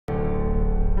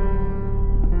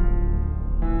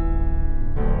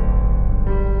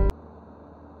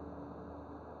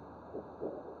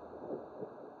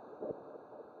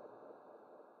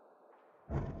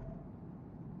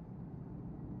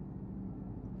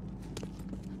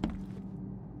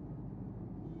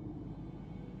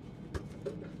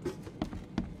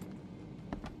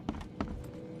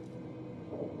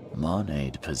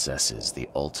Monade possesses the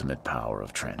ultimate power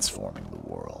of transforming the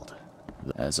world.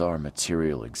 As our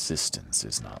material existence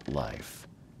is not life,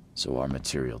 so our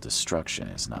material destruction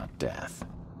is not death.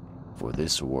 For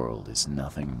this world is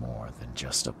nothing more than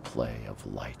just a play of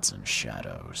lights and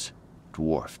shadows,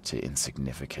 dwarfed to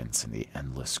insignificance in the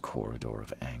endless corridor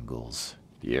of angles.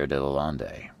 Pierre de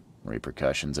Lalande,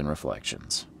 Repercussions and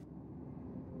Reflections.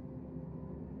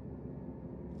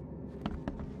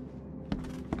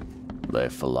 Le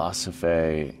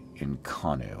Philosophe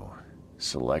Inconnu,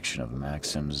 selection of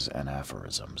maxims and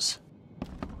aphorisms.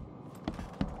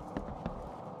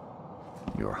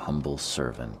 Your humble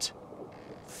servant,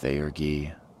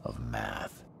 Theurgy of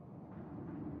Math.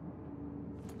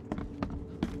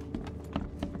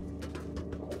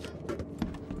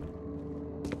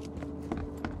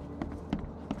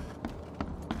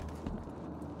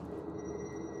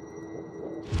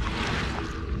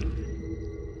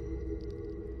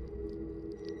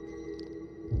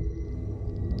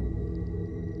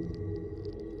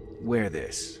 Wear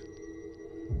this.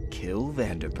 Kill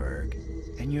Vanderberg,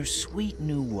 and your sweet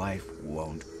new wife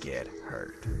won't get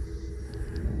hurt.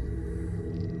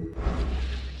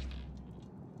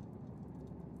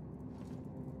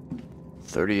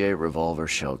 .38 revolver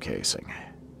shell casing.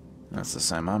 That's the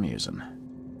same I'm using.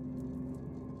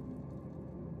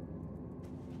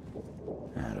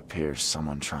 It appears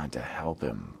someone tried to help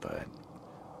him, but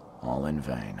all in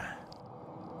vain.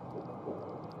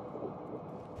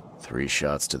 3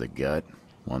 shots to the gut,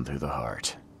 1 through the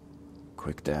heart.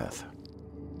 Quick death.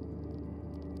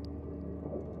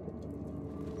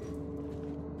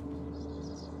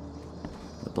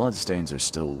 The bloodstains are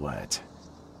still wet.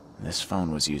 This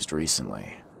phone was used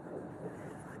recently.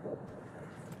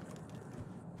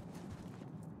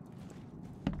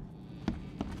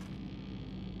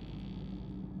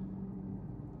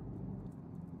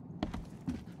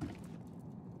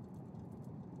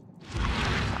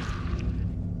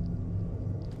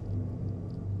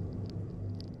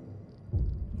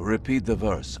 Repeat the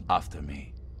verse after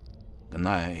me.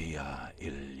 Gnaya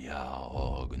ilya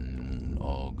ogn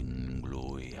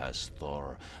glui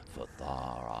astor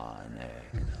fatarane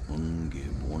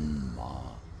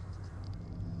ungibunma.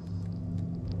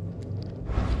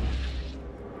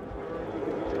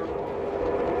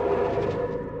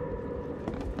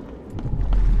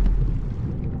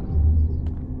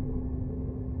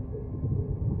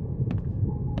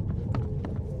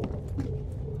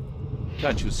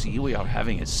 Can't you see we are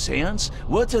having a seance?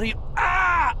 What are you—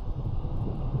 Ah!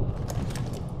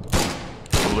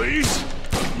 Police?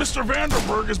 Mr.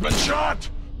 Vanderberg has been shot!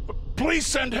 Please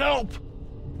send help!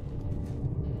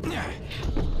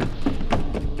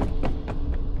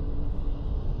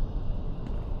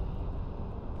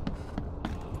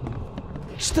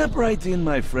 Step right in,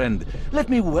 my friend. Let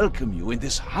me welcome you in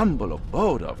this humble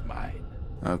abode of mine.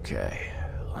 Okay,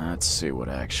 let's see what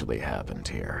actually happened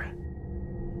here.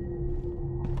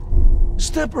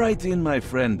 Step right in, my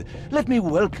friend. Let me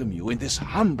welcome you in this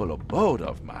humble abode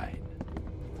of mine.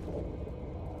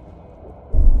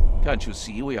 Can't you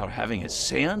see we are having a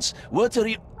seance? What are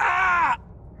you— Ah!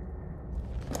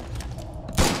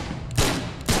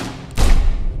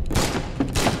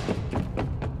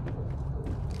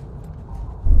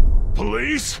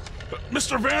 Police?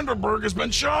 Mr. Vanderberg has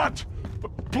been shot!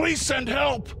 Please send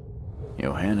help!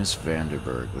 Johannes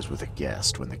Vanderberg was with a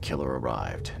guest when the killer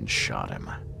arrived and shot him.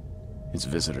 His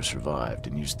visitor survived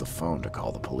and used the phone to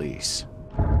call the police.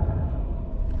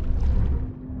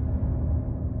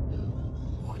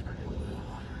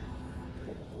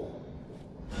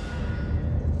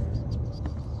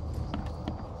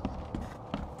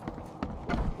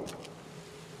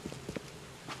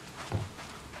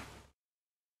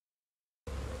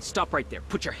 Stop right there.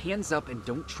 Put your hands up and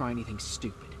don't try anything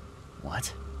stupid.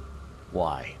 What?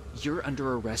 Why? You're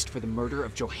under arrest for the murder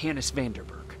of Johannes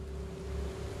Vanderberg.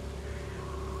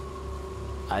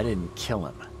 I didn't kill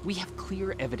him. We have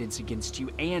clear evidence against you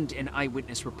and an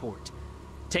eyewitness report.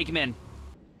 Take him in.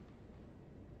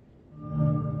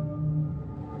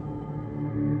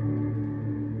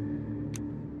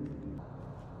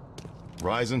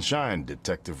 Rise and shine,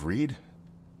 Detective Reed.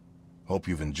 Hope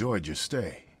you've enjoyed your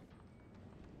stay.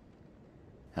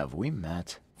 Have we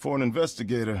met? For an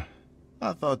investigator,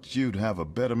 I thought you'd have a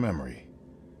better memory.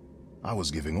 I was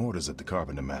giving orders at the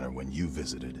Carpenter Manor when you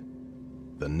visited.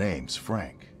 The name's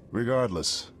Frank.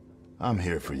 Regardless, I'm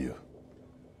here for you.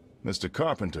 Mr.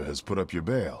 Carpenter has put up your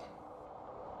bail.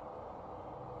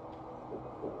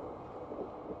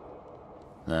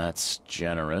 That's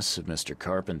generous of Mr.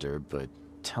 Carpenter, but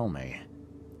tell me,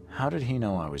 how did he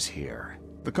know I was here?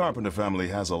 The Carpenter family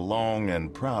has a long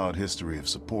and proud history of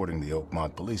supporting the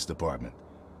Oakmont Police Department.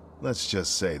 Let's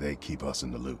just say they keep us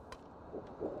in the loop.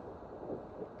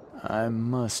 I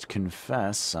must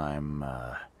confess I'm,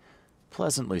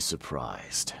 pleasantly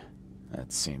surprised.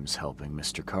 That seems helping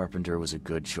Mr. Carpenter was a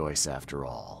good choice after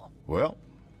all. Well,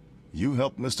 you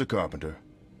helped Mr. Carpenter,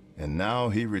 and now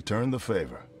he returned the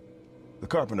favor. The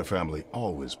Carpenter family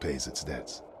always pays its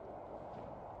debts.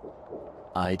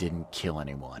 I didn't kill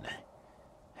anyone.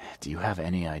 Do you have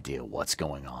any idea what's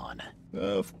going on?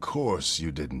 Of course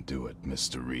you didn't do it,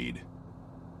 Mr. Reed.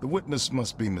 The witness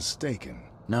must be mistaken.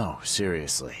 No,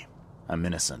 seriously. I'm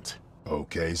innocent.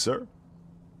 Okay, sir.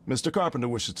 Mr. Carpenter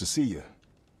wishes to see you.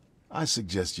 I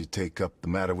suggest you take up the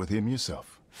matter with him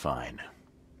yourself. Fine.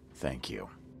 Thank you.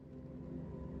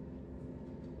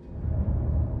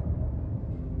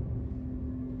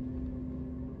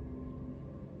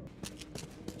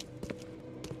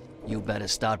 You better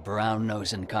start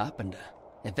brown-nosing Carpenter.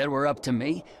 If it were up to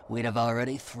me, we'd have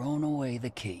already thrown away the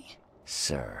key.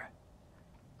 Sir,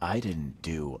 I didn't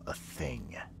do a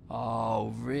thing.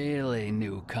 Oh, really,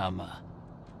 newcomer?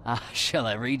 Shall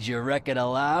I read your record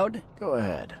aloud? Go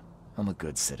ahead. I'm a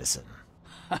good citizen.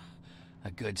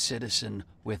 A good citizen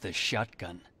with a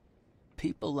shotgun.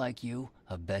 People like you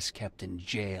are best kept in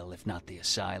jail, if not the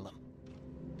asylum.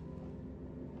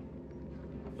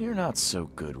 You're not so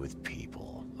good with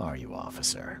people, are you,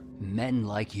 officer? Men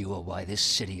like you are why this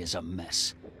city is a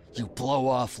mess. You blow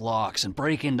off locks and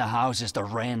break into houses to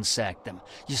ransack them.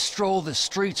 You stroll the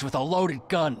streets with a loaded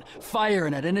gun,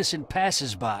 firing at innocent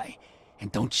passers-by.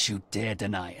 And don't you dare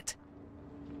deny it.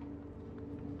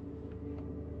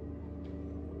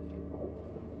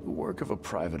 The work of a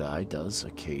private eye does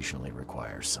occasionally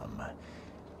require some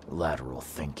lateral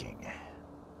thinking,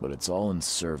 but it's all in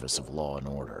service of law and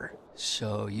order.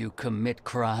 So you commit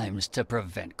crimes to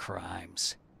prevent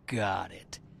crimes. Got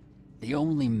it. The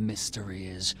only mystery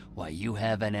is why you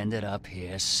haven't ended up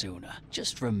here sooner.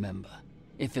 Just remember,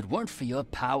 if it weren't for your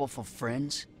powerful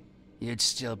friends, you'd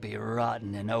still be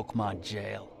rotting in Oakmont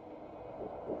jail.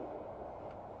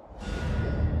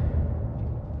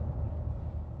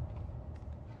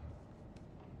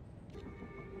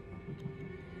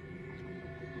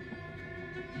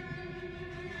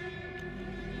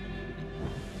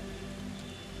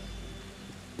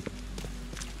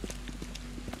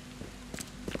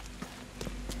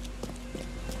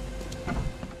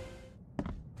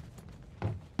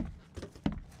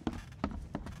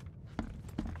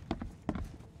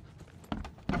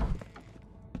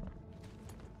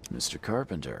 Mr.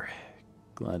 Carpenter,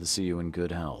 glad to see you in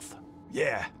good health.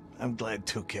 Yeah, I'm glad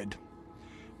too, kid.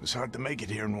 It was hard to make it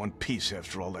here in one piece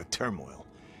after all that turmoil.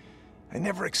 I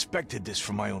never expected this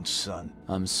from my own son.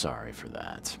 I'm sorry for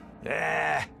that.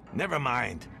 Never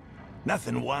mind.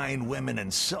 Nothing wine, women,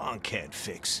 and song can't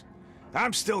fix.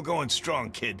 I'm still going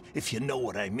strong, kid, if you know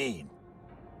what I mean.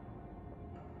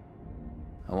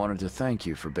 I wanted to thank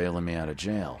you for bailing me out of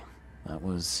jail. That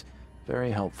was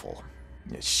very helpful.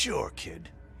 Yeah, sure, kid.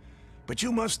 But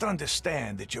you must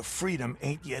understand that your freedom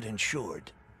ain't yet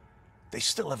insured. They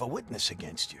still have a witness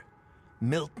against you.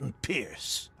 Milton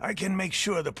Pierce. I can make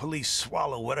sure the police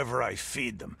swallow whatever I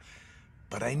feed them.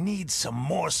 But I need some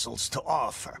morsels to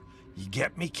offer. You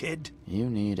get me, kid? You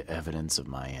need evidence of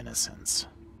my innocence.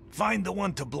 Find the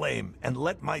one to blame and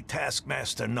let my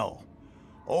taskmaster know.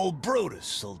 Old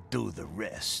Brutus'll do the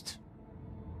rest.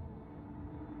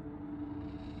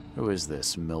 Who is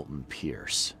this Milton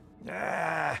Pierce?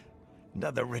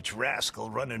 Another rich rascal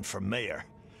running for mayor.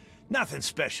 Nothing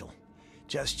special.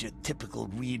 Just your typical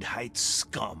Reed Heights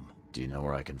scum. Do you know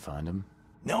where I can find him?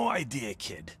 No idea,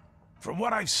 kid. From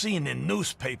what I've seen in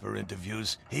newspaper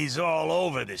interviews, he's all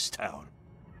over this town.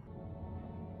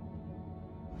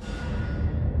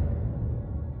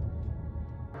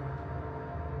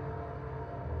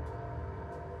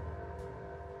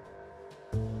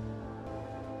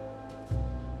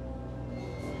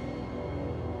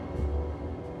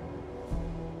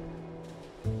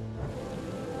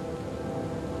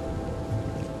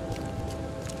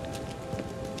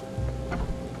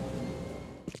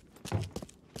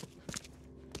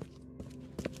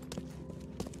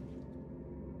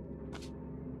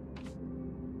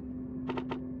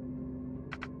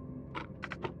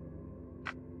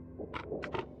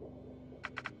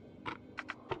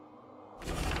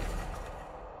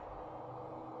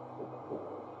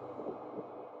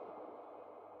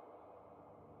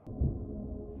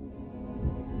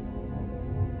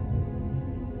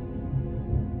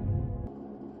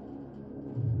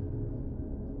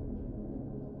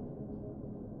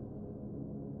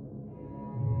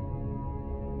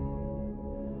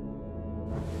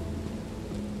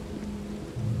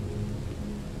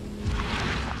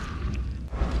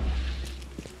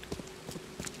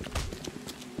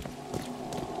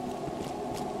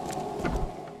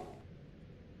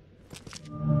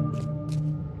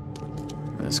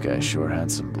 This guy sure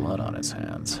had some blood on his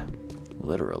hands.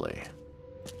 Literally.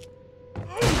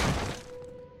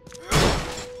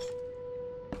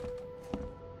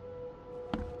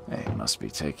 He must be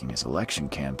taking his election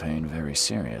campaign very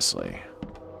seriously.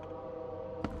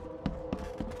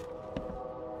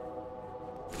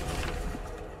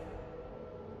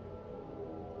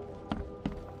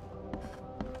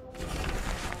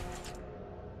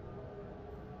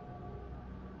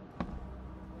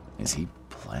 Is he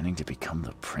planning to become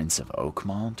the Prince of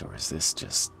Oakmont, or is this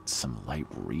just some light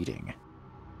reading?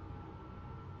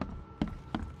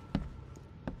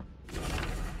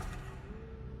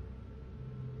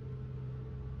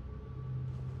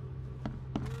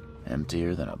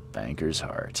 Emptier than a banker's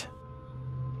heart.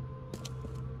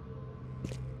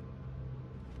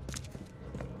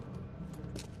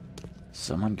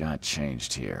 Someone got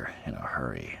changed here in a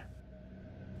hurry.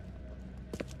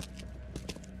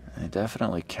 They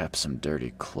definitely kept some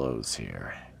dirty clothes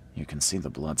here. You can see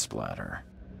the blood splatter.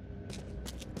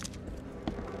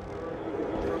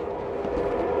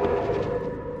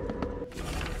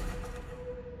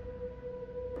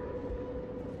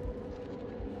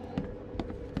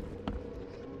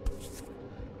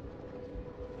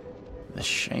 The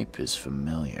shape is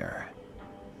familiar.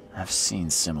 I've seen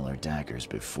similar daggers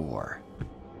before.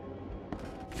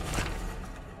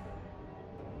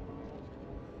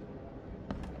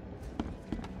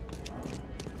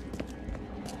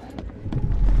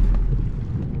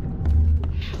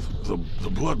 The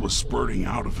blood was spurting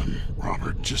out of him,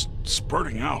 Robert. Just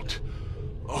spurting out.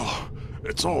 Oh,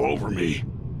 it's all over me.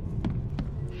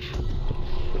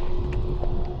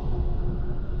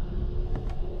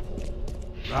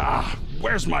 Ah,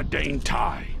 where's my dang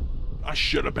tie? I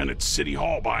should have been at City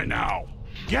Hall by now.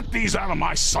 Get these out of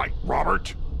my sight,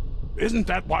 Robert. Isn't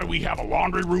that why we have a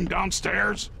laundry room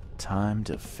downstairs? Time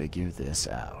to figure this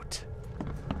out.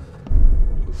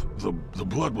 The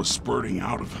blood was spurting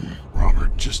out of him,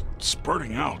 Robert. Just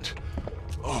spurting out.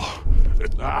 Oh,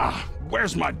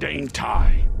 where's my dang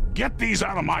tie? Get these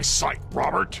out of my sight,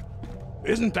 Robert.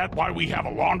 Isn't that why we have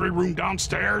a laundry room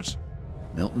downstairs?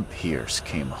 Milton Pierce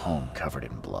came home covered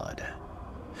in blood.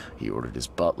 He ordered his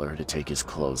butler to take his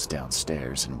clothes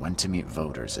downstairs and went to meet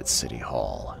voters at City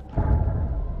Hall.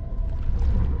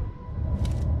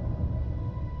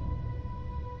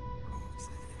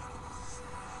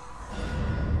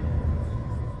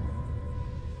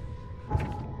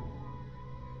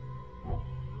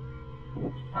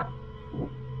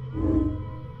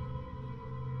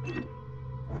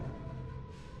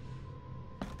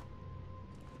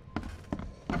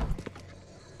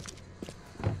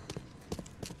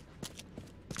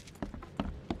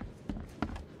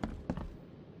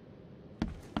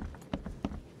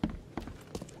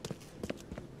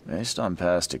 Based on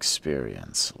past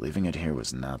experience, leaving it here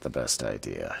was not the best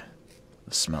idea.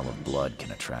 The smell of blood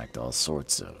can attract all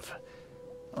sorts of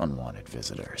unwanted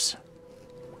visitors.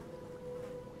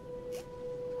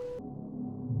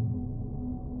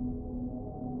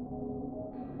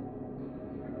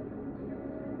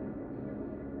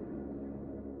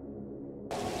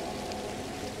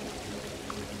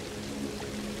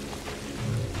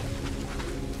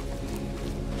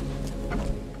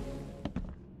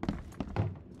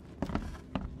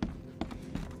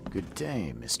 Good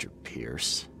day, Mr.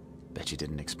 Pierce. Bet you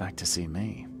didn't expect to see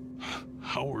me.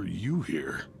 How are you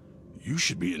here? You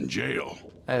should be in jail.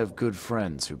 I have good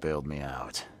friends who bailed me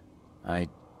out. I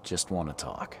just want to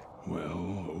talk.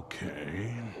 Well,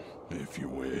 okay, if you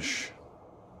wish.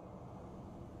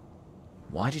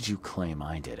 Why did you claim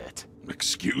I did it?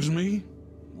 Excuse me?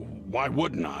 Why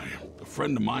wouldn't I? A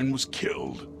friend of mine was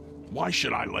killed. Why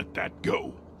should I let that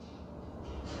go?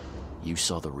 You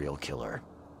saw the real killer.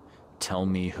 Tell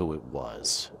me who it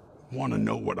was. Want to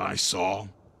know what I saw?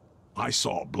 I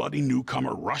saw a bloody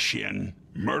newcomer rush in,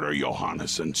 murder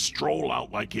Johannes, and stroll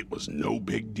out like it was no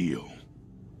big deal.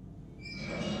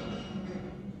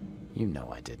 You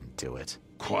know I didn't do it.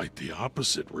 Quite the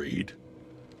opposite, Reed.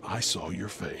 I saw your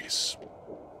face.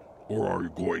 Or are you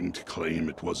going to claim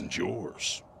it wasn't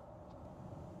yours?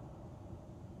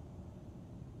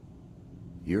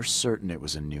 You're certain it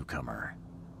was a newcomer.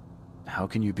 How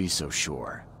can you be so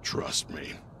sure? Trust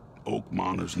me,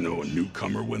 Oakmonters know a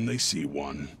newcomer when they see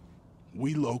one.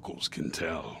 We locals can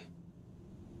tell.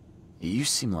 You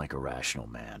seem like a rational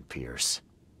man, Pierce.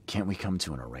 Can't we come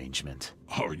to an arrangement?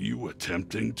 Are you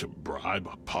attempting to bribe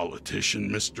a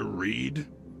politician, Mr. Reed?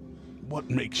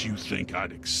 What makes you think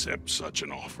I'd accept such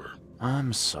an offer?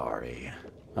 I'm sorry.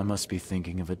 I must be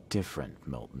thinking of a different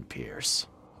Milton Pierce.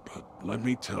 But let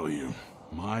me tell you,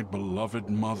 my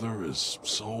beloved mother is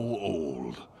so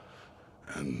old.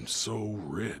 And so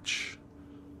rich.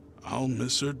 I'll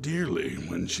miss her dearly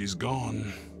when she's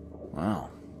gone.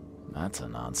 Well, that's a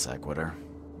non sequitur.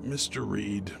 Mr.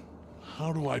 Reed,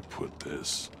 how do I put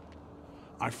this?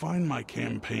 I find my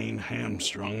campaign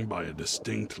hamstrung by a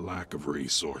distinct lack of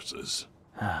resources.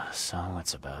 So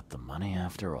it's about the money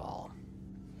after all.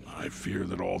 I fear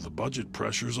that all the budget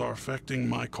pressures are affecting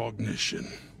my cognition.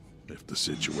 If the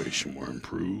situation were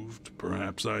improved,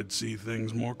 perhaps I'd see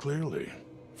things more clearly.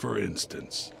 For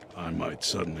instance, I might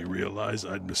suddenly realize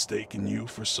I'd mistaken you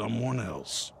for someone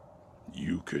else.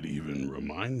 You could even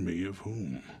remind me of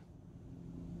whom.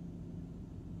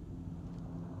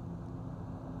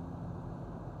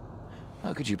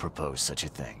 How could you propose such a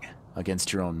thing?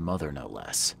 Against your own mother, no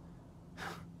less.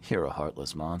 You're a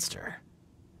heartless monster.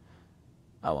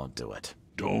 I won't do it.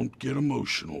 Don't get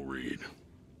emotional, Reed.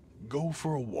 Go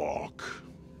for a walk,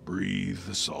 breathe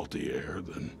the salty air,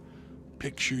 then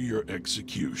picture your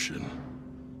execution.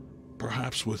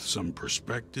 Perhaps with some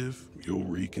perspective, you'll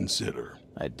reconsider.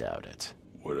 I doubt it.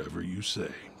 Whatever you say,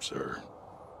 sir.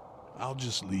 I'll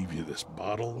just leave you this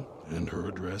bottle and her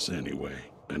address anyway.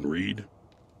 And Reed,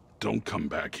 don't come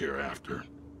back here after.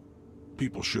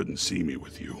 People shouldn't see me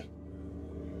with you.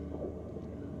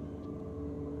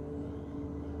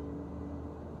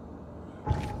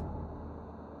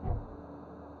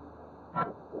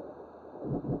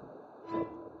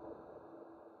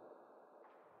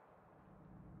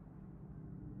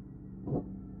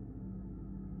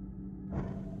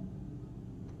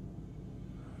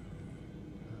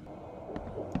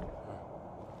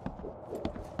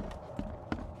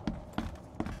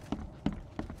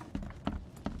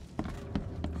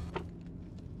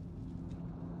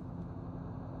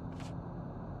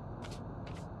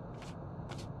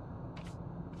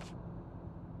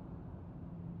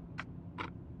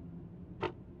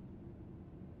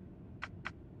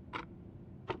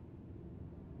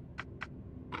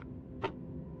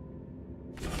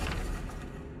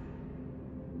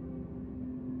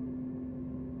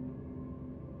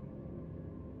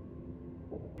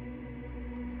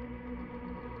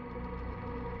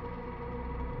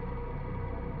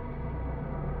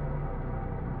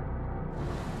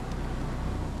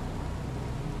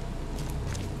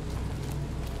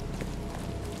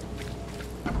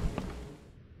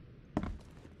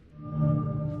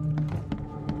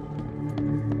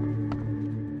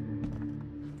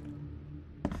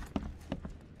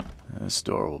 This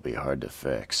door will be hard to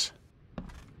fix.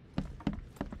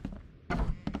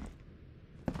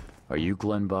 Are you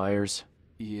Glenn Byers?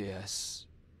 Yes.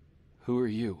 Who are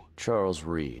you? Charles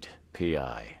Reed,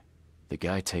 P.I. The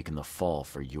guy taking the fall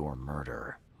for your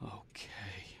murder.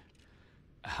 Okay.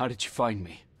 How did you find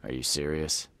me? Are you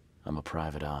serious? I'm a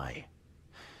private eye.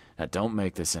 Now don't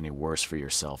make this any worse for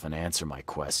yourself and answer my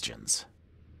questions.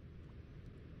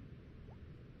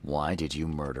 Why did you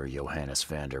murder Johannes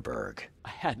Vanderberg? I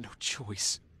had no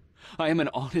choice. I am an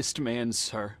honest man,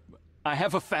 sir. I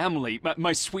have a family.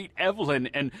 My sweet Evelyn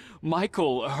and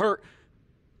Michael,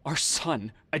 our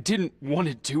son. I didn't want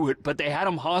to do it, but they had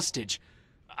him hostage.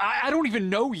 I don't even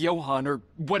know Johann or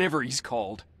whatever he's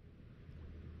called.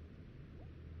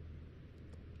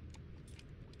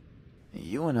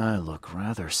 You and I look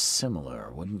rather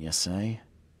similar, wouldn't you say?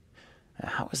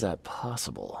 How is that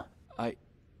possible?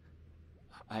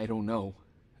 I don't know.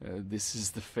 This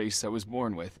is the face I was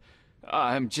born with.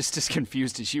 I'm just as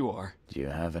confused as you are. Do you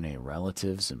have any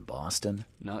relatives in Boston?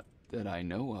 Not that I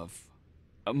know of.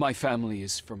 My family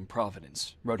is from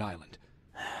Providence, Rhode Island.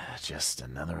 Just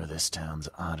another of this town's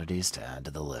oddities to add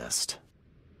to the list.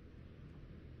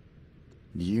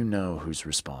 Do you know who's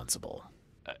responsible?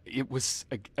 It was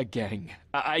a gang.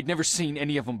 I'd never seen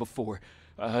any of them before.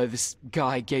 This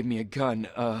guy gave me a gun.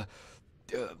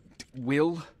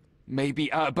 Will? Maybe,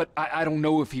 but I don't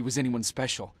know if he was anyone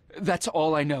special. That's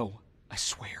all I know, I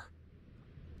swear.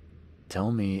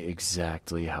 Tell me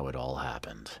exactly how it all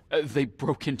happened. They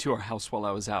broke into our house while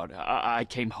I was out. I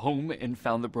came home and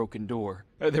found the broken door.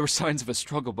 There were signs of a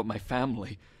struggle, but my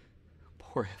family...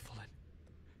 Poor Evelyn.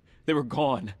 They were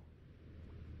gone.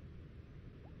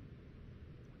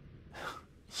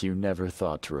 You never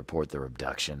thought to report their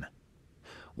abduction.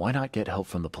 Why not get help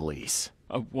from the police?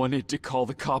 I wanted to call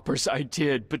the coppers, I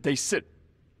did, but they sent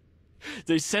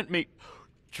me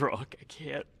drunk. I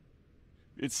can't.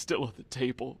 It's still on the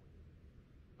table.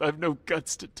 I've no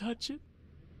guts to touch it.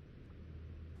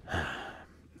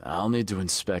 I'll need to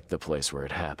inspect the place where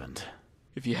it happened.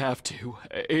 If you have to,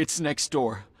 it's next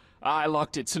door. I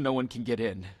locked it so no one can get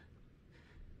in.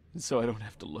 So I don't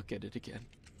have to look at it again.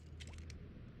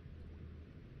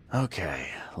 Okay,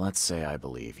 let's say I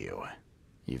believe you.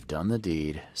 You've done the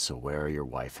deed, so where are your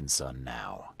wife and son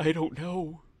now? I don't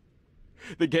know.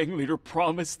 The gang leader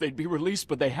promised they'd be released,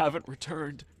 but they haven't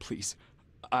returned. Please,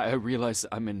 I realize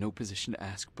I'm in no position to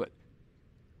ask, but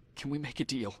can we make a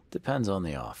deal? Depends on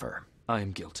the offer. I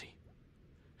am guilty.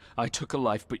 I took a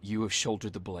life, but you have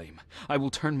shouldered the blame. I will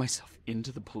turn myself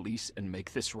into the police and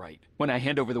make this right. When I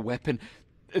hand over the weapon,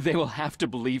 they will have to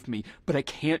believe me, but I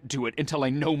can't do it until I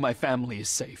know my family is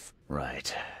safe.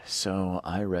 Right. So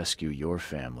I rescue your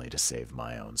family to save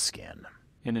my own skin.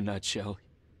 In a nutshell,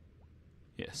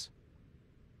 yes.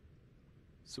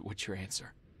 So what's your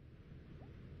answer?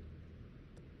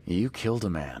 You killed a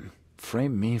man,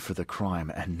 framed me for the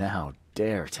crime, and now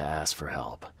dare to ask for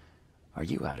help. Are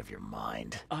you out of your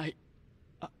mind?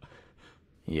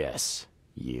 Yes,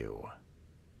 you.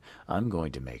 I'm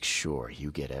going to make sure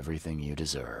you get everything you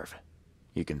deserve.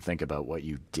 You can think about what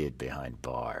you did behind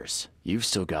bars. You've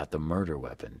still got the murder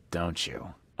weapon, don't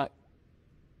you?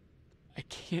 I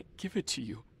can't give it to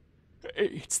you.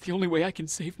 It's the only way I can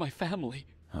save my family.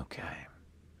 Okay.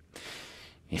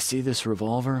 You see this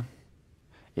revolver?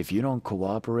 If you don't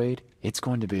cooperate, it's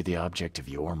going to be the object of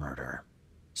your murder.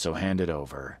 So hand it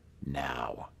over,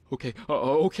 now. Okay,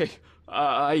 okay.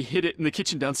 I hid it in the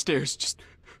kitchen downstairs. Just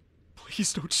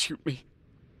please don't shoot me.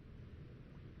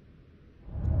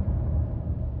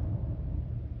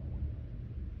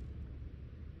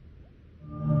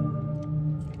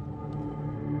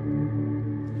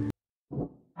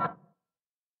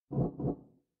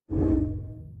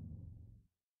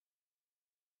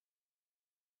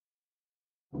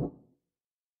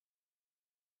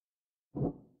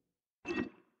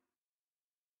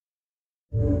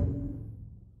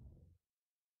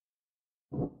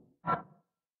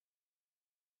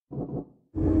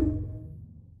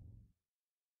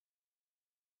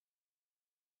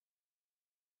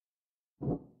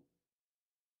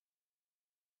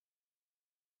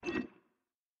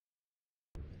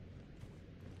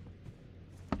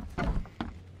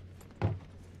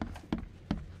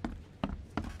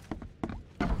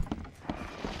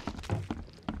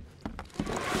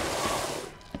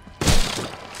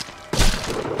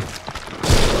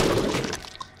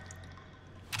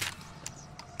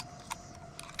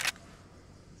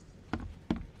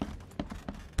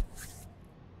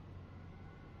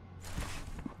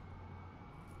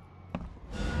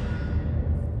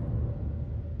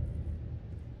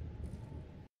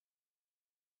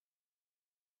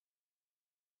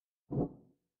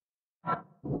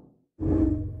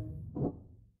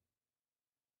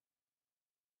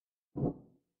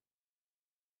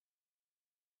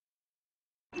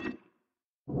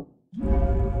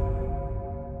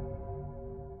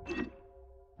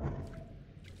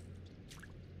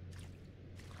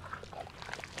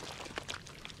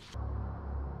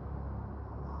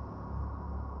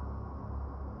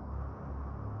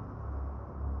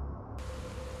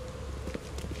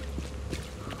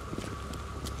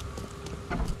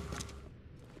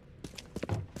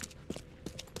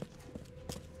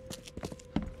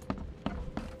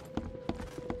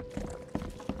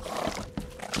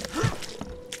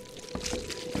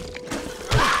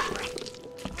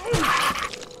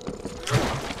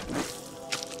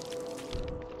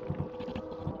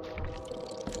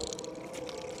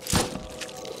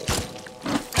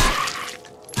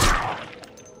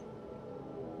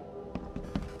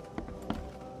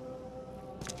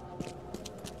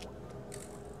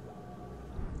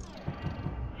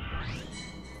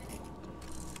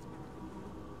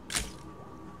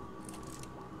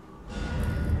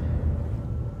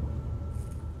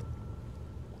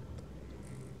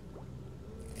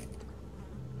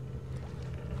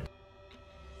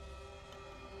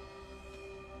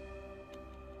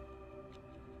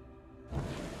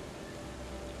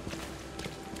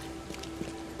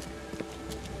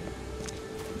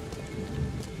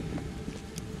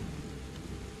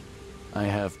 I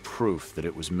have proof that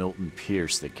it was Milton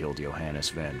Pierce that killed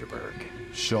Johannes Vanderberg.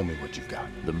 Show me what you've got.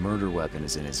 The murder weapon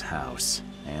is in his house,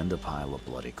 and a pile of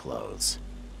bloody clothes.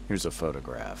 Here's a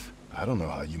photograph. I don't know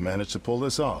how you managed to pull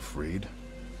this off, Reed,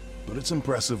 but it's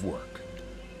impressive work.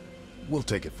 We'll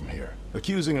take it from here.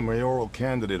 Accusing a mayoral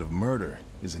candidate of murder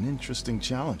is an interesting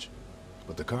challenge,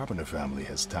 but the Carpenter family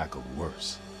has tackled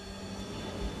worse.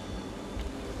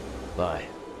 Bye.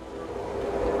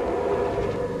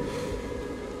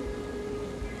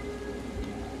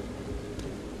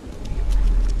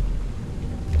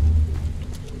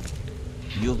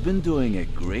 You've been doing a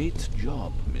great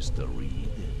job, Mr. Reed.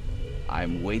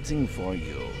 I'm waiting for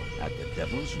you at the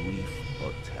Devil's Reef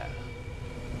Hotel.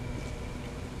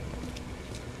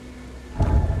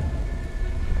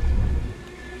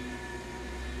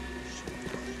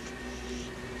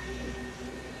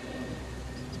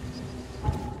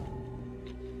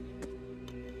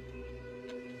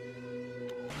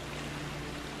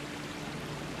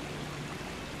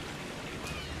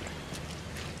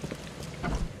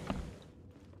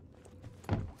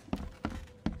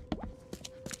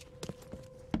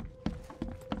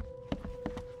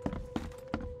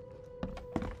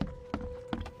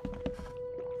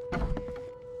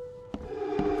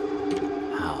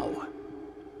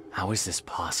 How is this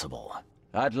possible?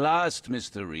 At last,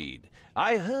 Mr. Reed.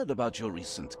 I heard about your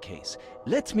recent case.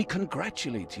 Let me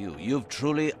congratulate you. You've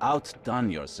truly outdone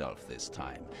yourself this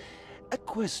time. A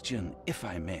question, if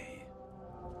I may.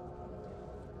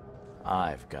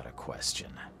 I've got a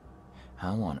question.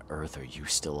 How on earth are you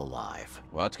still alive?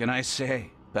 What can I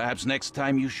say? Perhaps next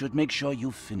time you should make sure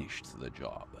you finished the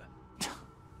job.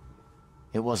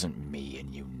 It wasn't me,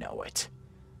 and you know it.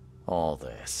 All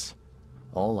this.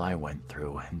 All I went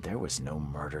through, and there was no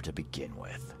murder to begin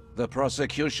with. The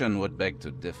prosecution would beg to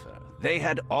differ. They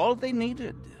had all they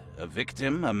needed. A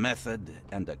victim, a method,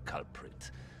 and a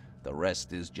culprit. The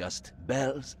rest is just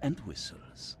bells and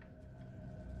whistles.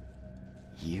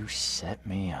 You set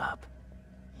me up.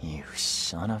 You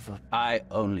son of a... I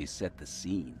only set the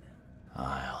scene.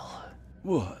 I'll...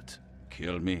 What?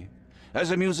 Kill me?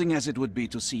 As amusing as it would be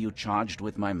to see you charged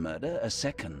with my murder a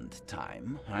second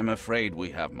time, I'm afraid we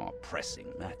have more pressing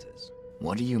matters.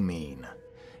 What do you mean?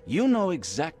 You know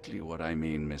exactly what I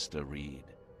mean, Mr. Reed.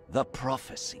 The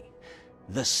prophecy.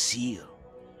 The seal.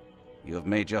 You have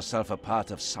made yourself a part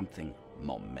of something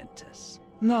momentous.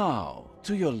 Now,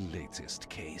 to your latest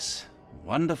case.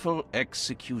 Wonderful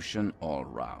execution all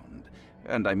round.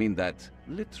 And I mean that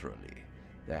literally.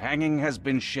 The hanging has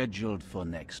been scheduled for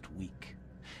next week.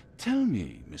 Tell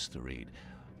me, Mr. Reed,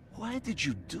 why did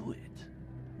you do it?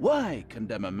 Why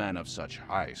condemn a man of such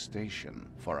high station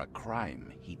for a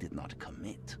crime he did not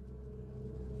commit?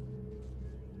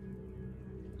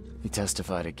 He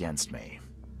testified against me,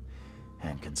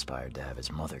 and conspired to have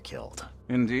his mother killed.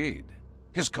 Indeed.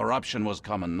 His corruption was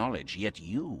common knowledge, yet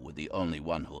you were the only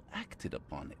one who acted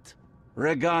upon it.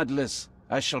 Regardless,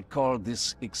 I shall call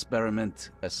this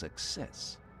experiment a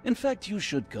success. In fact, you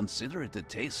should consider it a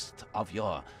taste of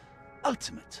your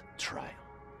ultimate trial.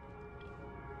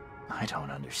 I don't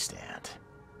understand.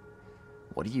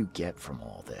 What do you get from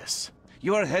all this?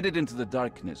 You are headed into the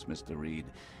darkness, Mr. Reed.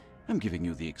 I'm giving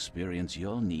you the experience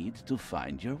you'll need to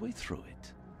find your way through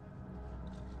it.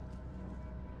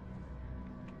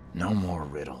 No more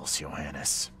riddles,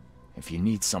 Johannes. If you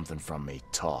need something from me,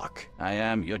 talk. I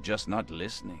am, you're just not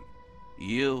listening.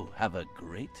 You have a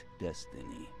great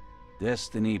destiny.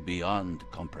 Destiny beyond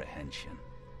comprehension.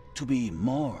 To be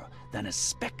more than a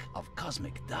speck of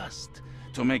cosmic dust.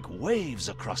 To make waves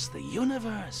across the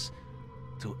universe.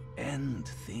 To end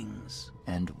things.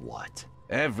 And what?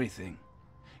 Everything.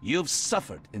 You've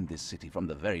suffered in this city from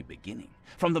the very beginning.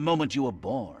 From the moment you were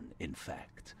born, in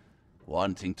fact.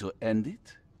 Wanting to end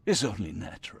it is only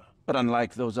natural. But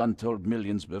unlike those untold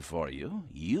millions before you,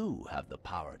 you have the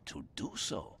power to do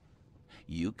so.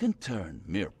 You can turn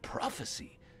mere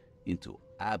prophecy into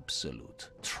absolute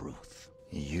truth.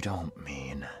 You don't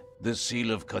mean... The seal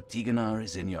of Kotiganar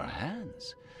is in your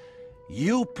hands.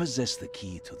 You possess the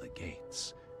key to the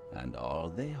gates, and all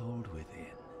they hold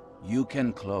within. You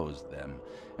can close them,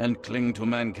 and cling to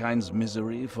mankind's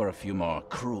misery for a few more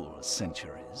cruel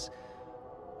centuries.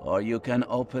 Or you can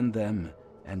open them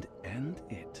and end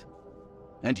it.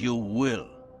 And you will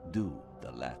do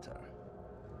the latter.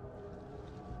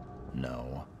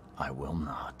 No, I will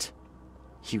not.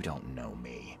 You don't know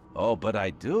me. Oh, but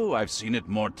I do. I've seen it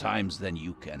more times than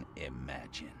you can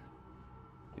imagine.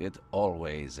 It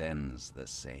always ends the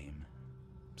same.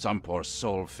 Some poor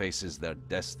soul faces their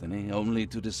destiny only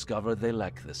to discover they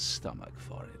lack the stomach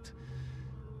for it.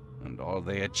 And all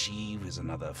they achieve is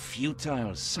another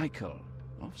futile cycle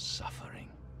of suffering.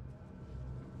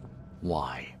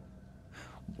 Why?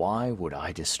 Why would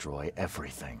I destroy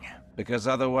everything? Because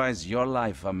otherwise your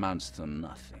life amounts to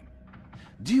nothing.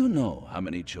 Do you know how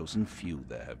many chosen few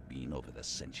there have been over the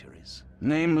centuries?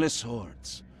 Nameless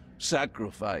hordes,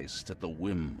 sacrificed at the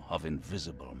whim of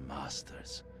invisible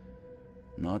masters.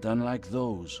 Not unlike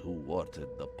those who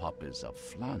watered the poppies of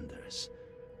Flanders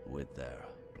with their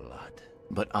blood.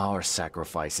 But our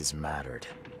sacrifices mattered.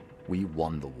 We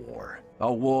won the war.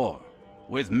 A war,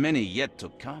 with many yet to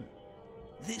come.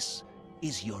 This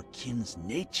is your kin's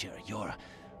nature, your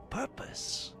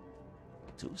purpose.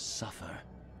 To suffer.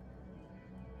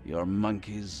 You're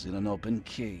monkeys in an open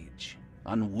cage,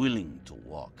 unwilling to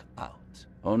walk out.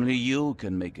 Only you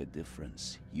can make a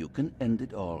difference. You can end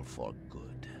it all for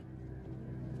good.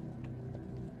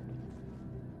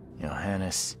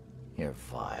 Johannes, you're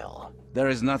vile. There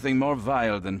is nothing more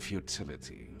vile than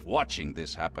futility. Watching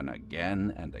this happen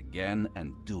again and again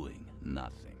and doing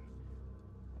nothing.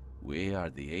 We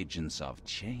are the agents of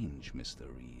change, Mr.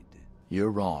 Reed. You're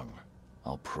wrong.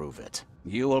 I'll prove it.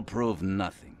 You will prove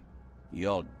nothing.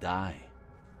 You'll die.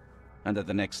 And at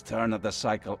the next turn of the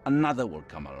cycle, another will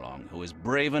come along who is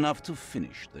brave enough to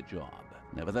finish the job.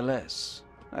 Nevertheless,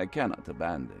 I cannot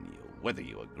abandon you, whether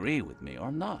you agree with me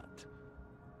or not.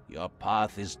 Your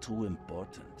path is too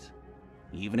important,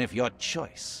 even if your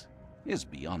choice is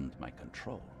beyond my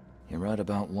control. You're right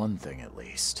about one thing at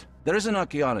least. There is an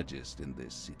archaeologist in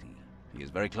this city. He is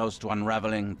very close to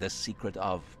unraveling the secret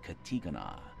of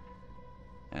Katigana.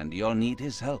 And you'll need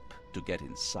his help to get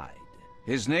inside.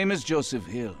 His name is Joseph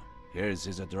Hill. Here's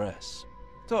his address.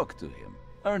 Talk to him.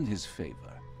 Earn his favor.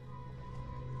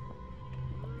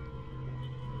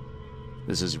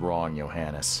 This is wrong,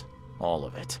 Johannes. All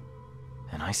of it.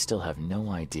 And I still have no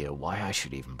idea why I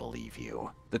should even believe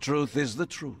you. The truth is the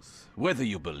truth. Whether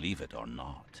you believe it or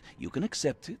not, you can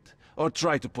accept it, or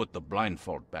try to put the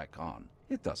blindfold back on.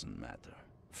 It doesn't matter.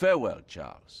 Farewell,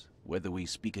 Charles. Whether we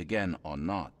speak again or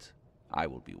not, I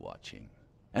will be watching.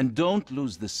 And don't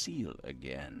lose the seal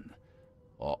again,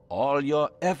 or all your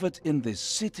effort in this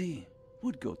city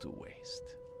would go to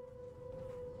waste.